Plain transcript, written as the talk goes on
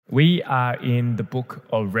We are in the book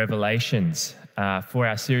of Revelations for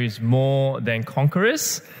our series More Than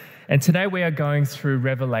Conquerors. And today we are going through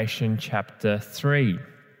Revelation chapter 3.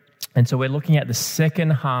 And so we're looking at the second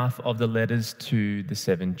half of the letters to the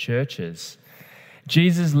seven churches.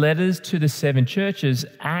 Jesus' letters to the seven churches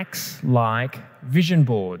acts like vision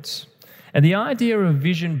boards. And the idea of a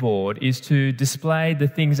vision board is to display the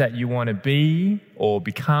things that you want to be or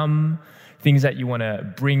become, things that you want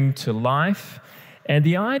to bring to life. And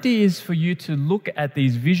the idea is for you to look at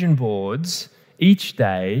these vision boards each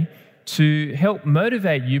day to help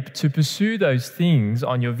motivate you to pursue those things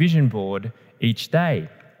on your vision board each day.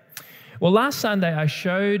 Well, last Sunday I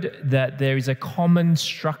showed that there is a common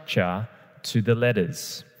structure to the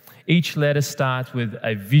letters. Each letter starts with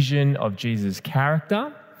a vision of Jesus'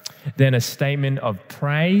 character, then a statement of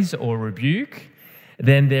praise or rebuke,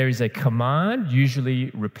 then there is a command,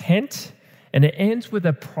 usually repent, and it ends with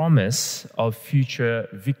a promise of future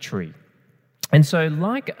victory. And so,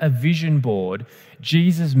 like a vision board,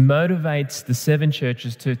 Jesus motivates the seven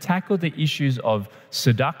churches to tackle the issues of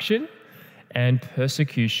seduction and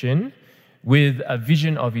persecution with a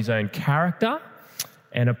vision of his own character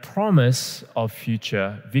and a promise of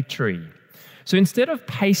future victory. So instead of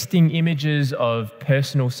pasting images of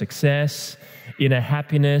personal success, inner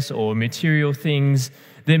happiness, or material things,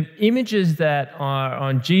 the images that are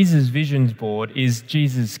on Jesus' visions board is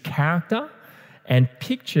Jesus' character and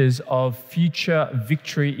pictures of future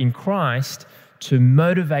victory in Christ to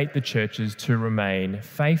motivate the churches to remain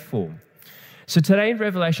faithful. So today in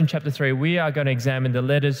Revelation chapter 3, we are going to examine the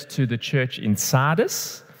letters to the church in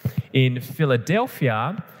Sardis, in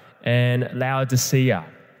Philadelphia, and Laodicea.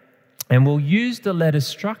 And we'll use the letter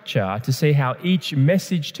structure to see how each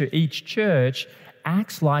message to each church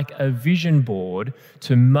acts like a vision board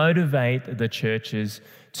to motivate the churches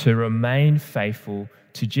to remain faithful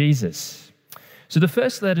to Jesus. So the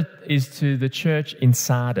first letter is to the church in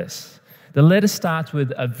Sardis. The letter starts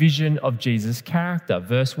with a vision of Jesus' character.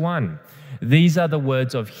 Verse 1, these are the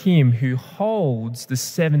words of him who holds the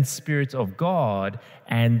seven spirits of God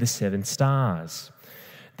and the seven stars.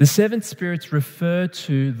 The seven spirits refer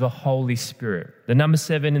to the Holy Spirit. The number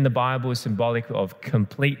 7 in the Bible is symbolic of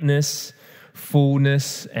completeness,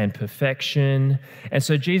 fullness, and perfection. And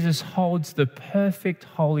so Jesus holds the perfect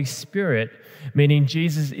Holy Spirit, meaning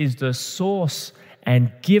Jesus is the source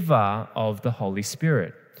and giver of the Holy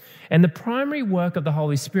Spirit. And the primary work of the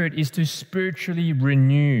Holy Spirit is to spiritually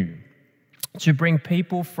renew, to bring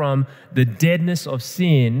people from the deadness of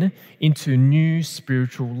sin into new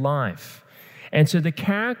spiritual life. And so the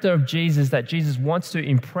character of Jesus that Jesus wants to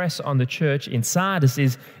impress on the church in Sardis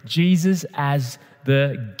is Jesus as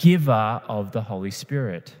the giver of the Holy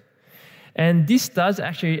Spirit. And this does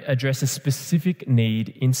actually address a specific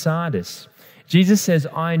need in Sardis. Jesus says,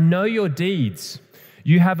 I know your deeds.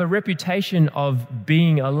 You have a reputation of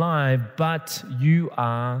being alive, but you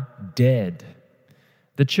are dead.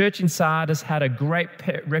 The church in Sardis had a great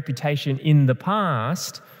reputation in the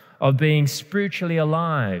past of being spiritually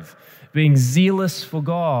alive, being zealous for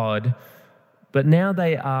God, but now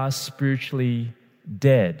they are spiritually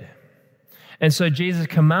dead. And so Jesus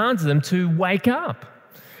commands them to wake up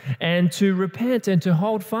and to repent and to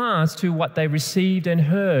hold fast to what they received and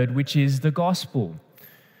heard, which is the gospel.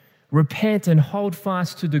 Repent and hold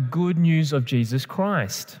fast to the good news of Jesus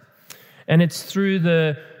Christ. And it's through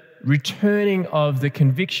the returning of the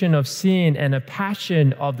conviction of sin and a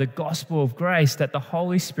passion of the gospel of grace that the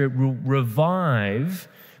Holy Spirit will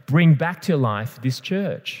bring back to life this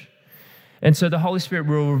church. And so the Holy Spirit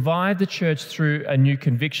will revive the church through a new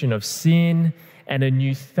conviction of sin and a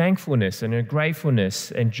new thankfulness and a gratefulness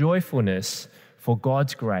and joyfulness for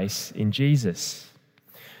God's grace in Jesus.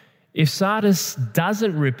 If Sardis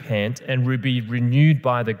doesn't repent and will be renewed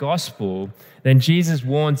by the gospel, then Jesus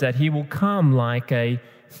warns that he will come like a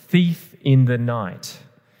thief in the night.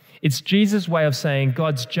 It's Jesus' way of saying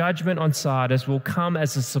God's judgment on Sardis will come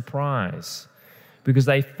as a surprise, because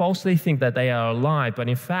they falsely think that they are alive, but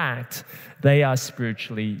in fact, they are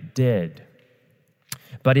spiritually dead.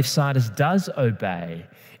 But if Sardis does obey,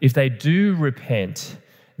 if they do repent,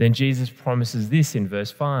 then Jesus promises this in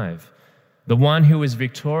verse 5. The one who is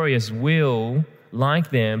victorious will,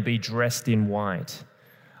 like them, be dressed in white.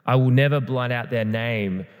 I will never blot out their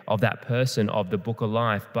name of that person of the book of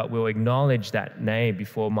life, but will acknowledge that name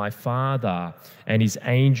before my Father and his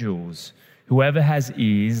angels. Whoever has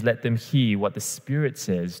ears, let them hear what the Spirit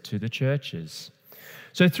says to the churches.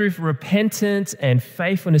 So through repentance and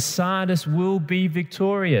faithfulness, Sardis will be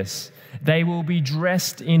victorious. They will be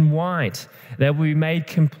dressed in white. They will be made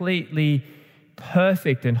completely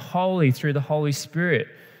perfect and holy through the Holy Spirit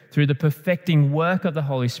through the perfecting work of the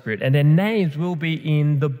Holy Spirit, and their names will be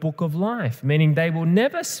in the book of life, meaning they will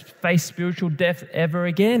never face spiritual death ever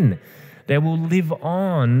again. They will live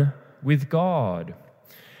on with God.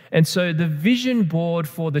 And so the vision board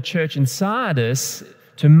for the church in Sardis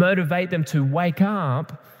to motivate them to wake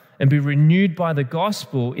up and be renewed by the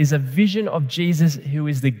gospel is a vision of Jesus, who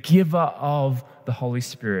is the giver of the Holy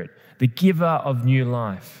Spirit, the giver of new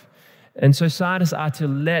life. And so Sardis are to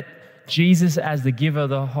let Jesus as the giver of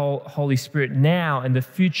the Holy Spirit now and the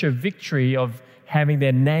future victory of having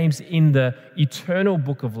their names in the eternal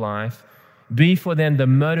book of life be for them the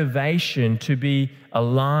motivation to be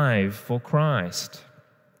alive for Christ.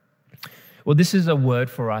 Well, this is a word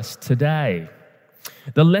for us today.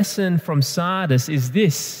 The lesson from Sardis is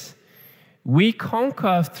this: we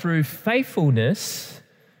conquer through faithfulness,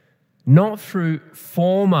 not through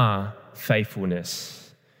former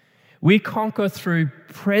faithfulness. We conquer through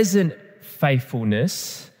present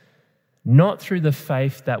faithfulness, not through the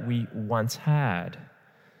faith that we once had.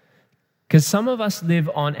 Because some of us live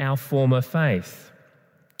on our former faith.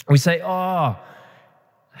 We say, oh,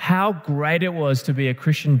 how great it was to be a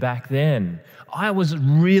Christian back then. I was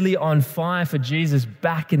really on fire for Jesus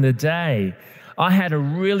back in the day. I had a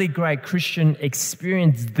really great Christian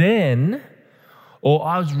experience then, or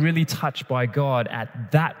I was really touched by God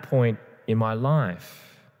at that point in my life.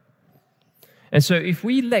 And so if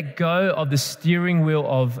we let go of the steering wheel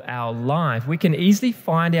of our life, we can easily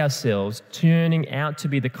find ourselves turning out to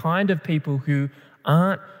be the kind of people who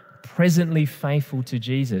aren't presently faithful to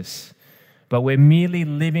Jesus, but we're merely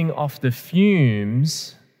living off the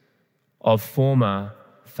fumes of former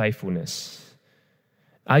faithfulness.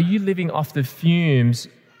 Are you living off the fumes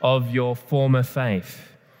of your former faith,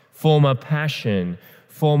 former passion,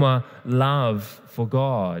 former love for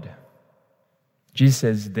God? Jesus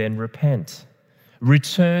says, then repent.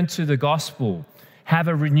 Return to the gospel. Have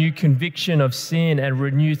a renewed conviction of sin and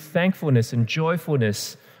renewed thankfulness and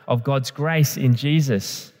joyfulness of God's grace in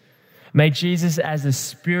Jesus. May Jesus as the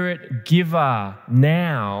Spirit giver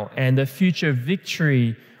now and the future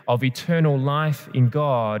victory of eternal life in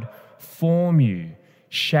God form you,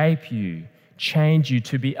 shape you, change you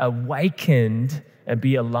to be awakened and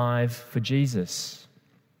be alive for Jesus.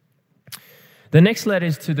 The next letter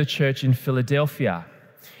is to the church in Philadelphia.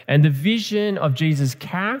 And the vision of Jesus'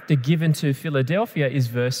 character given to Philadelphia is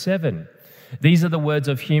verse 7. These are the words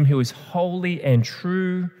of him who is holy and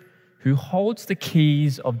true, who holds the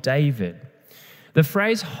keys of David. The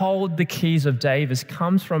phrase hold the keys of David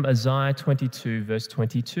comes from Isaiah 22, verse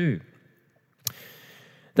 22.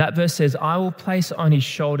 That verse says, I will place on his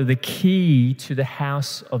shoulder the key to the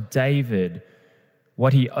house of David.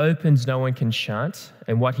 What he opens, no one can shut,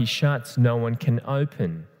 and what he shuts, no one can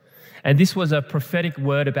open. And this was a prophetic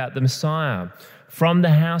word about the Messiah. From the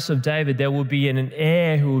house of David, there will be an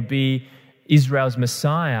heir who will be Israel's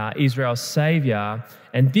Messiah, Israel's Savior,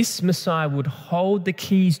 and this Messiah would hold the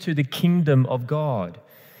keys to the kingdom of God.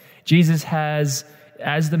 Jesus has,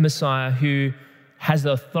 as the Messiah, who has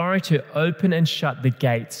the authority to open and shut the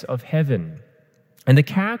gates of heaven. And the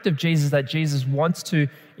character of Jesus that Jesus wants to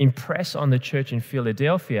impress on the church in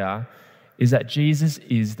Philadelphia is that Jesus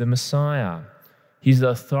is the Messiah. He's the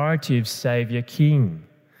authoritative Savior King.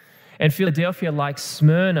 And Philadelphia, like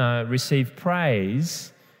Smyrna, received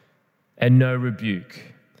praise and no rebuke.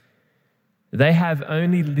 They have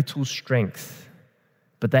only little strength,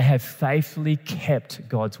 but they have faithfully kept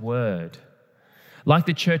God's word. Like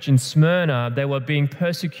the church in Smyrna, they were being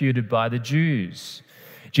persecuted by the Jews.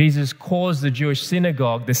 Jesus calls the Jewish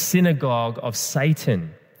synagogue the synagogue of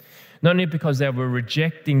Satan. Not only because they were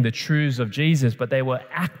rejecting the truths of Jesus, but they were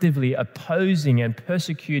actively opposing and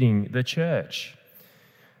persecuting the church.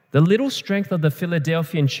 The little strength of the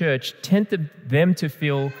Philadelphian church tended them to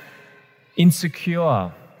feel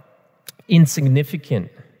insecure, insignificant.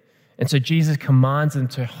 And so Jesus commands them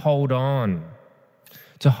to hold on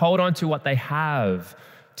to what they have,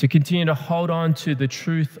 to continue to hold on to the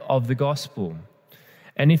truth of the gospel.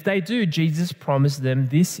 And if they do, Jesus promised them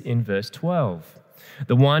this in verse 12.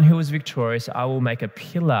 The one who is victorious, I will make a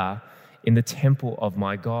pillar in the temple of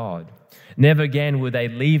my God. Never again will they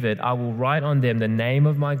leave it. I will write on them the name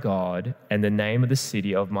of my God and the name of the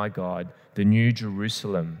city of my God, the new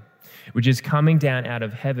Jerusalem, which is coming down out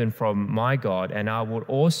of heaven from my God, and I will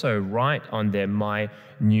also write on them my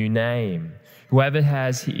new name. Whoever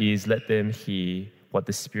has ears, let them hear what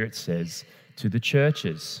the Spirit says to the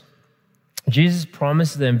churches. Jesus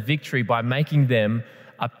promised them victory by making them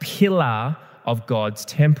a pillar of God's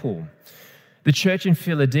temple. The church in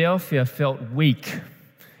Philadelphia felt weak,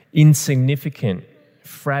 insignificant,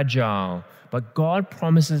 fragile, but God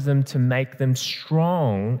promises them to make them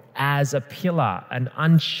strong as a pillar, an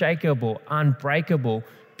unshakable, unbreakable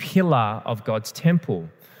pillar of God's temple.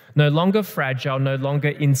 No longer fragile, no longer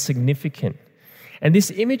insignificant. And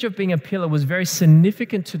this image of being a pillar was very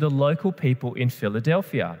significant to the local people in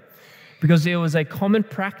Philadelphia, because there was a common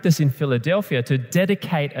practice in Philadelphia to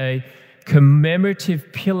dedicate a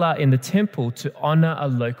commemorative pillar in the temple to honor a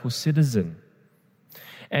local citizen.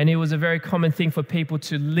 And it was a very common thing for people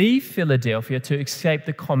to leave Philadelphia to escape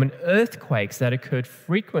the common earthquakes that occurred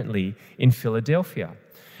frequently in Philadelphia.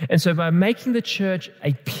 And so by making the church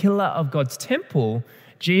a pillar of God's temple,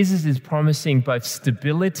 Jesus is promising both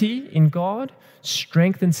stability in God,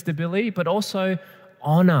 strength and stability, but also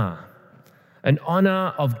honor, an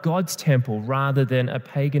honor of God's temple rather than a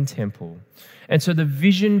pagan temple. And so the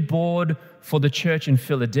vision board for the church in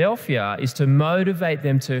Philadelphia is to motivate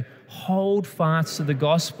them to hold fast to the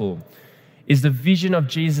gospel, is the vision of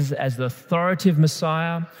Jesus as the authoritative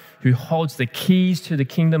Messiah who holds the keys to the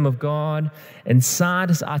kingdom of God. And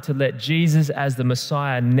Sardis are to let Jesus as the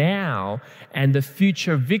Messiah now and the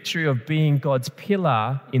future victory of being God's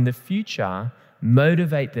pillar in the future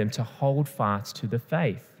motivate them to hold fast to the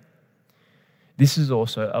faith. This is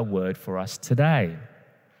also a word for us today.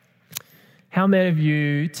 How many of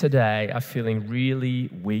you today are feeling really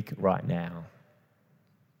weak right now?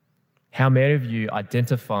 How many of you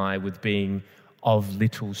identify with being of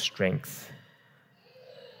little strength?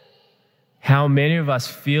 How many of us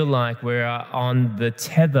feel like we're on the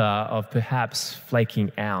tether of perhaps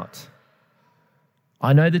flaking out?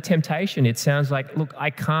 I know the temptation. It sounds like, look, I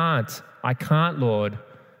can't, Lord.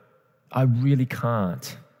 I really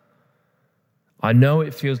can't. I know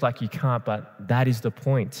it feels like you can't, but that is the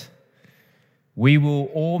point. We will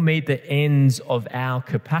all meet the ends of our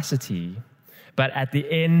capacity, but at the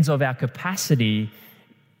ends of our capacity,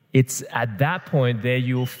 it's at that point there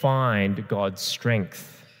you'll find God's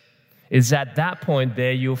strength. It's at that point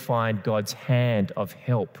there you'll find God's hand of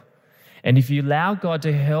help. And if you allow God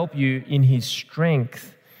to help you in His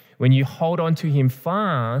strength, when you hold on to Him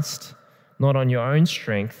fast, not on your own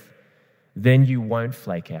strength, then you won't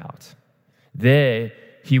flake out. There,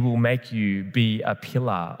 He will make you be a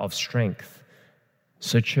pillar of strength.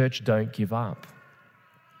 So church, don't give up.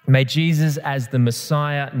 May Jesus as the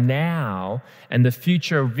Messiah now and the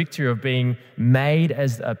future victory of being made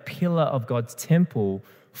as a pillar of God's temple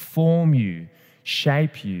form you,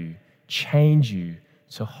 shape you, change you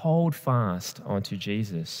to hold fast onto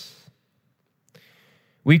Jesus.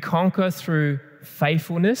 We conquer through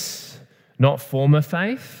faithfulness, not former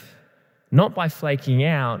faith, not by flaking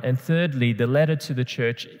out. And thirdly, the letter to the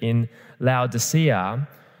church in Laodicea,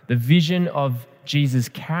 the vision of Jesus'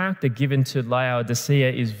 character given to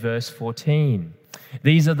Laodicea is verse 14.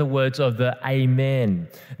 These are the words of the Amen,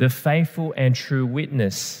 the faithful and true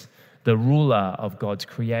witness, the ruler of God's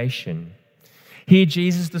creation. Here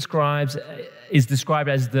Jesus is described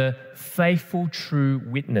as the faithful true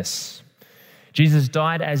witness. Jesus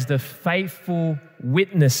died as the faithful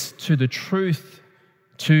witness to the truth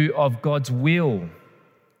of God's will.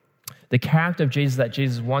 The character of Jesus that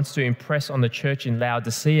Jesus wants to impress on the church in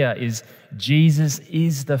Laodicea is Jesus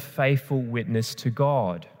is the faithful witness to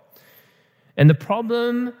God. And the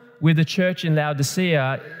problem with the church in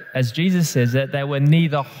Laodicea, as Jesus says, that they were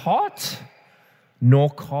neither hot nor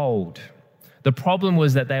cold. The problem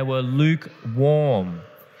was that they were lukewarm.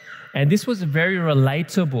 And this was very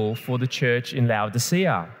relatable for the church in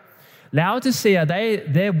Laodicea. Laodicea,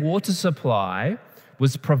 their water supply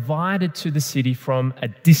was provided to the city from a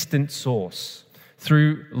distant source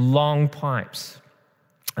through long pipes.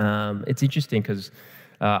 It's interesting because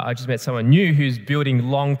I just met someone new who's building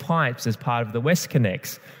long pipes as part of the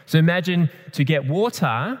WestConnex. So imagine to get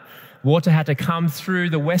water had to come through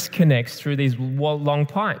the WestConnex through these long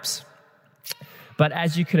pipes. But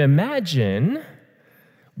as you can imagine,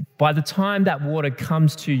 by the time that water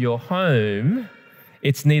comes to your home,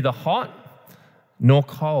 it's neither hot nor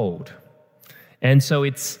cold. And so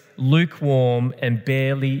it's lukewarm and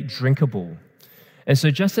barely drinkable. And so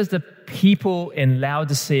just as the people in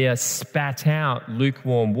Laodicea spat out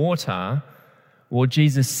lukewarm water, well,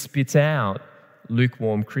 Jesus spits out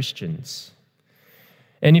lukewarm Christians.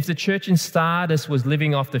 And if the church in Sardis was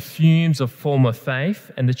living off the fumes of former faith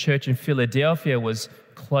and the church in Philadelphia was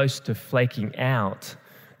close to flaking out,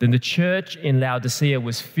 then the church in Laodicea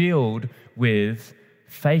was filled with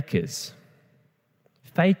fakers.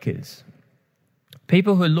 Fakers.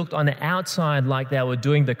 People who looked on the outside like they were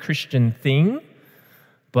doing the Christian thing,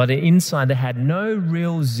 but inside they had no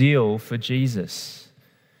real zeal for Jesus.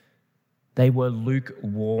 They were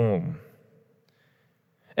lukewarm.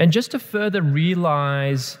 And just to further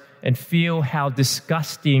realize and feel how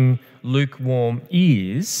disgusting lukewarm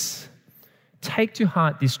is, take to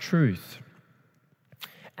heart this truth.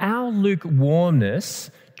 Our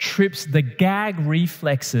lukewarmness trips the gag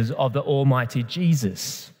reflexes of the Almighty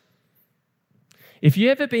Jesus. If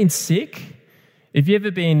you've ever been sick, if you've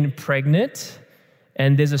ever been pregnant,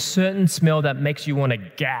 and there's a certain smell that makes you want to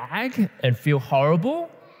gag and feel horrible,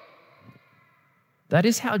 that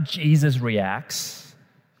is how Jesus reacts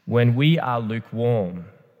when we are lukewarm.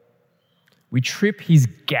 We trip his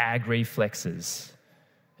gag reflexes,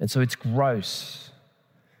 and so it's gross.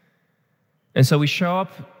 And so we show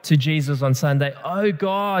up to Jesus on Sunday, oh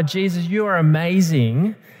God, Jesus, you are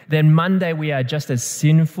amazing. Then Monday we are just as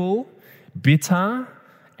sinful, bitter,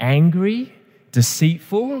 angry,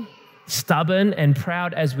 deceitful, stubborn and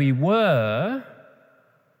proud as we were.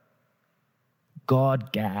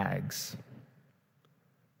 God gags.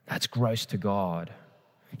 That's gross to God.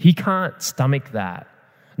 He can't stomach that.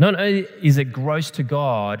 Not only is it gross to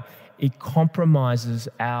God, it compromises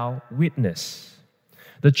our witness.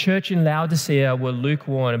 The church in Laodicea were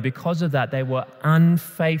lukewarm, and because of that, they were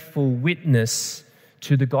unfaithful witness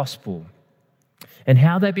to the gospel. And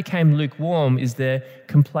how they became lukewarm is their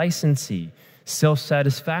complacency,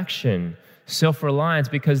 self-satisfaction, self-reliance,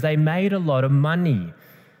 because they made a lot of money.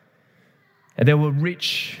 And they were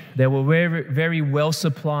rich, they were very, very well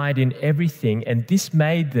supplied in everything, and this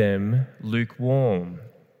made them lukewarm.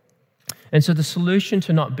 And so the solution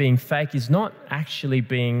to not being fake is not actually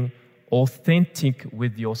being authentic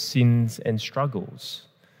with your sins and struggles.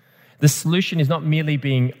 The solution is not merely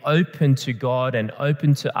being open to God and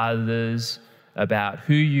open to others about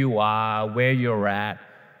who you are, where you're at,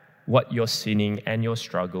 what you're sinning and your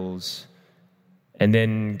struggles, and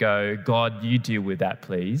then go, God, you deal with that,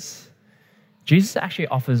 please. Jesus actually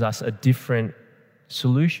offers us a different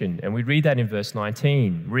solution, and we read that in verse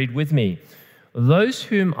 19. Read with me. Those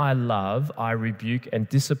whom I love, I rebuke and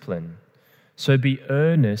discipline. So be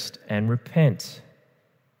earnest and repent.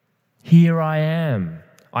 Here I am.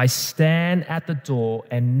 I stand at the door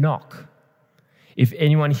and knock. If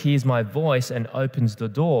anyone hears my voice and opens the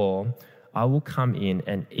door, I will come in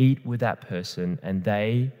and eat with that person and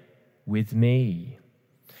they with me.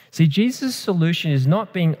 See, Jesus' solution is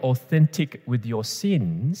not being authentic with your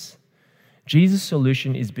sins. Jesus'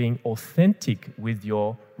 solution is being authentic with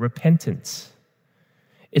your repentance.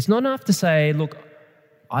 It's not enough to say, look,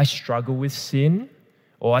 I struggle with sin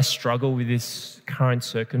or I struggle with this current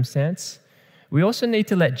circumstance. We also need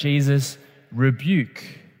to let Jesus rebuke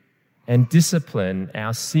and discipline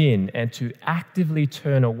our sin and to actively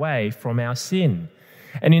turn away from our sin.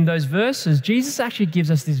 And in those verses, Jesus actually gives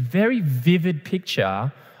us this very vivid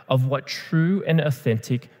picture of what true and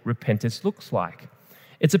authentic repentance looks like.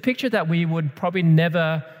 It's a picture that we would probably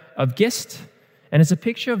never have guessed, and it's a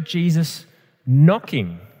picture of Jesus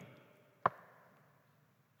knocking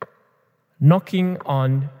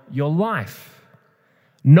on your life,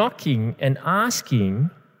 knocking and asking,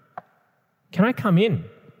 can I come in?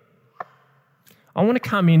 I want to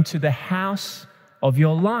come into the house of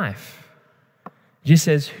your life. Jesus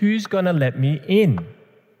says, who's going to let me in?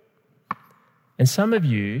 And some of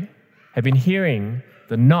you have been hearing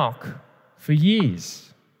the knock for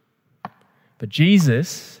years. But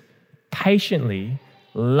Jesus patiently,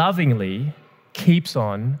 lovingly keeps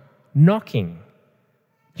on knocking.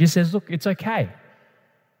 Jesus says, look, it's okay.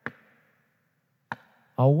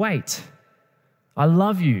 I'll wait. I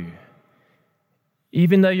love you.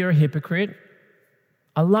 Even though you're a hypocrite,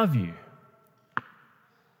 I love you.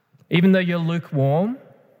 Even though you're lukewarm,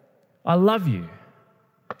 I love you.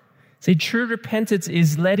 See, true repentance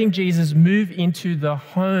is letting Jesus move into the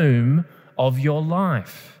home of your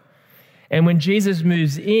life. And when Jesus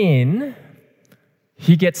moves in,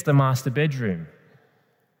 he gets the master bedroom.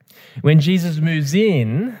 When Jesus moves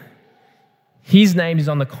in, his name is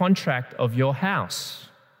on the contract of your house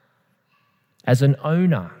as an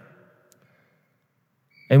owner.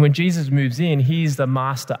 And when Jesus moves in, he's the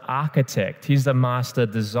master architect, he's the master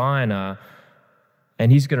designer,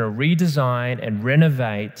 and he's going to redesign and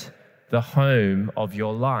renovate the home of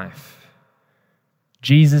your life.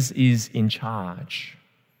 Jesus is in charge.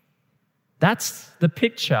 That's the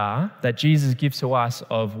picture that Jesus gives to us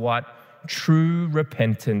of what true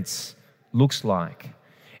repentance looks like.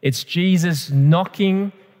 It's Jesus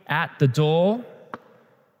knocking at the door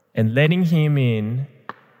and letting him in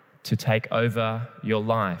to take over your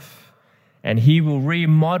life. And he will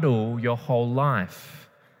remodel your whole life.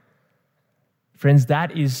 Friends,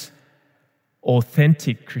 that is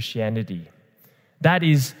authentic Christianity. That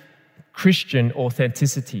is Christian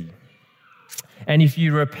authenticity. And if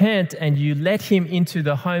you repent and you let him into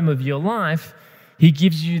the home of your life, he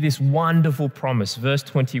gives you this wonderful promise. Verse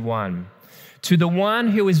 21, to the one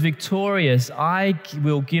who is victorious, I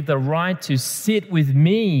will give the right to sit with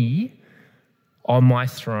me on my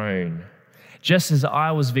throne, just as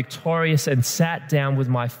I was victorious and sat down with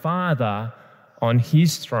my Father on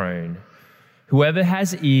his throne. Whoever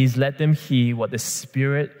has ears, let them hear what the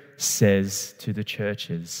Spirit says to the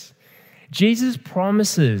churches. Jesus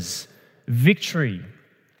promises victory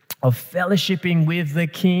of fellowshipping with the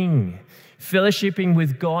King, fellowshipping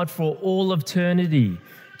with God for all eternity,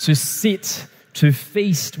 to sit, to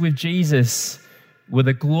feast with Jesus with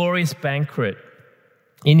a glorious banquet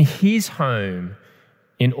in his home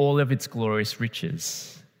in all of its glorious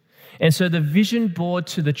riches. And so the vision board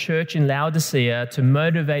to the church in Laodicea to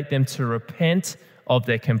motivate them to repent of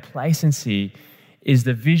their complacency is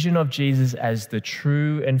the vision of Jesus as the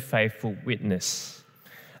true and faithful witness.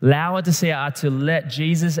 Laodicea are to let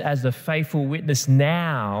Jesus as the faithful witness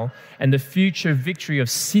now and the future victory of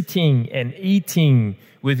sitting and eating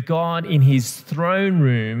with God in his throne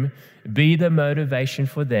room be the motivation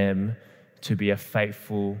for them to be a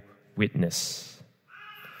faithful witness.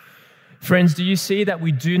 Friends, do you see that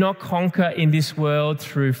we do not conquer in this world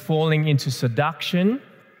through falling into seduction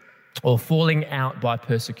or falling out by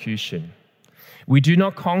persecution? We do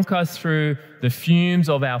not conquer through the fumes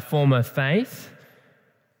of our former faith,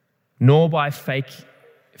 nor by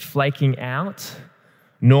flaking out,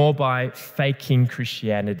 nor by faking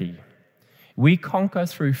Christianity. We conquer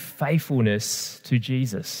through faithfulness to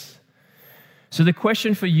Jesus. So the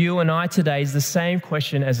question for you and I today is the same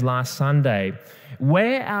question as last Sunday.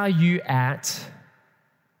 Where are you at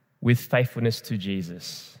with faithfulness to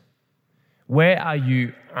Jesus? Where are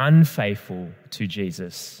you unfaithful to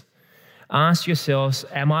Jesus? Ask yourselves,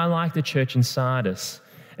 am I like the church in Sardis?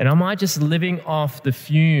 And am I just living off the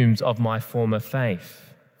fumes of my former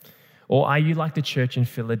faith? Or are you like the church in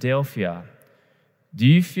Philadelphia? Do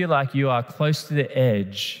you feel like you are close to the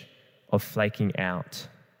edge of flaking out?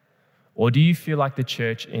 Or do you feel like the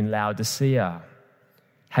church in Laodicea?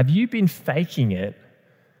 Have you been faking it,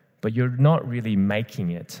 but you're not really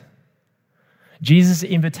making it? Jesus'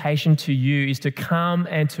 invitation to you is to come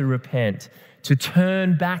and to repent, to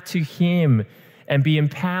turn back to him and be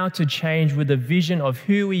empowered to change with a vision of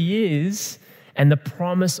who he is and the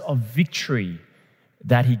promise of victory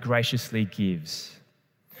that he graciously gives.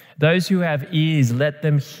 Those who have ears, let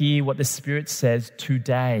them hear what the Spirit says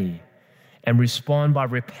today and respond by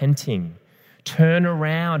repenting. Turn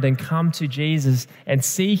around and come to Jesus and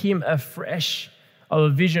see him afresh of a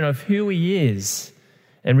vision of who he is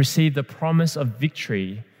and receive the promise of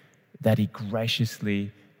victory that he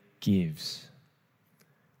graciously gives.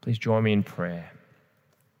 Please join me in prayer.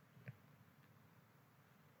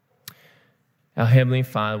 Our Heavenly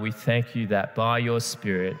Father, we thank you that by your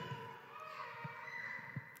Spirit,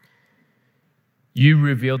 you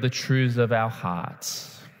reveal the truths of our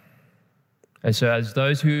hearts. And so as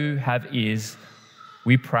those who have ears,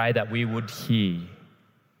 we pray that we would hear,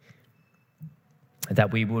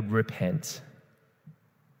 that we would repent,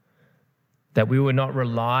 that we would not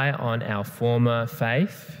rely on our former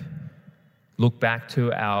faith, look back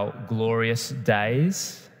to our glorious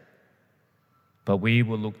days, but we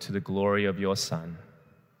will look to the glory of your Son.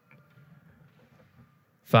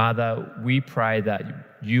 Father, we pray that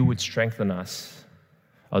you would strengthen us.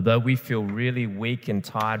 Although we feel really weak and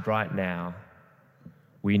tired right now,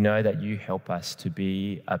 we know that you help us to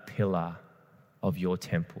be a pillar of your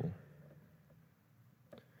temple.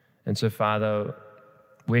 And so, Father,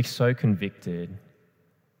 we're so convicted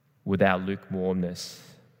with our lukewarmness.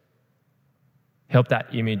 Help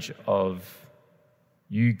that image of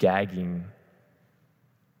you gagging.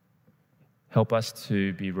 Help us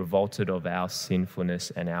to be revolted of our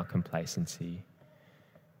sinfulness and our complacency.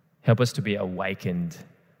 Help us to be awakened,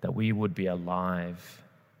 that we would be alive,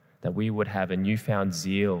 that we would have a newfound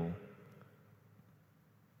zeal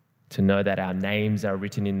to know that our names are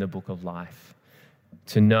written in the book of life,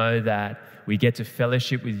 to know that we get to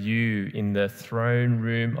fellowship with you in the throne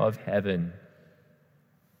room of heaven.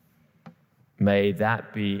 May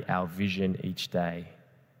that be our vision each day.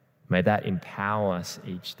 May that empower us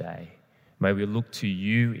each day. May we look to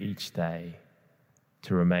you each day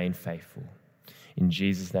to remain faithful. In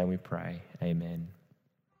Jesus' name we pray. Amen.